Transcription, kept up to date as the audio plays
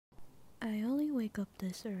wake up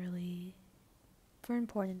this early for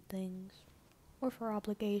important things or for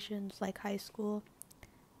obligations like high school,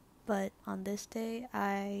 but on this day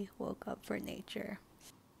I woke up for nature.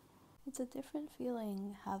 It's a different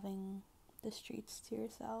feeling having the streets to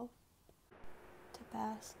yourself, to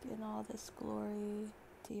bask in all this glory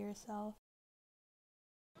to yourself.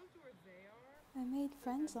 I made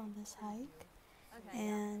friends on this hike,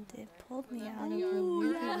 and it pulled me out of a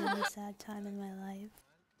really, really sad time in my life.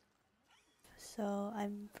 So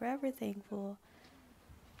I'm forever thankful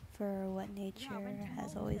for what nature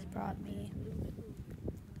has always brought me,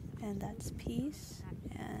 and that's peace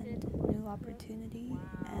and new opportunity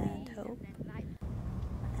and hope.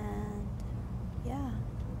 And yeah,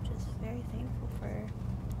 I'm just very thankful for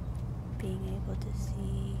being able to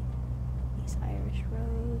see these Irish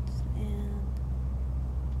roads, and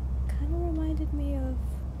kind of reminded me of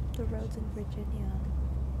the roads in Virginia.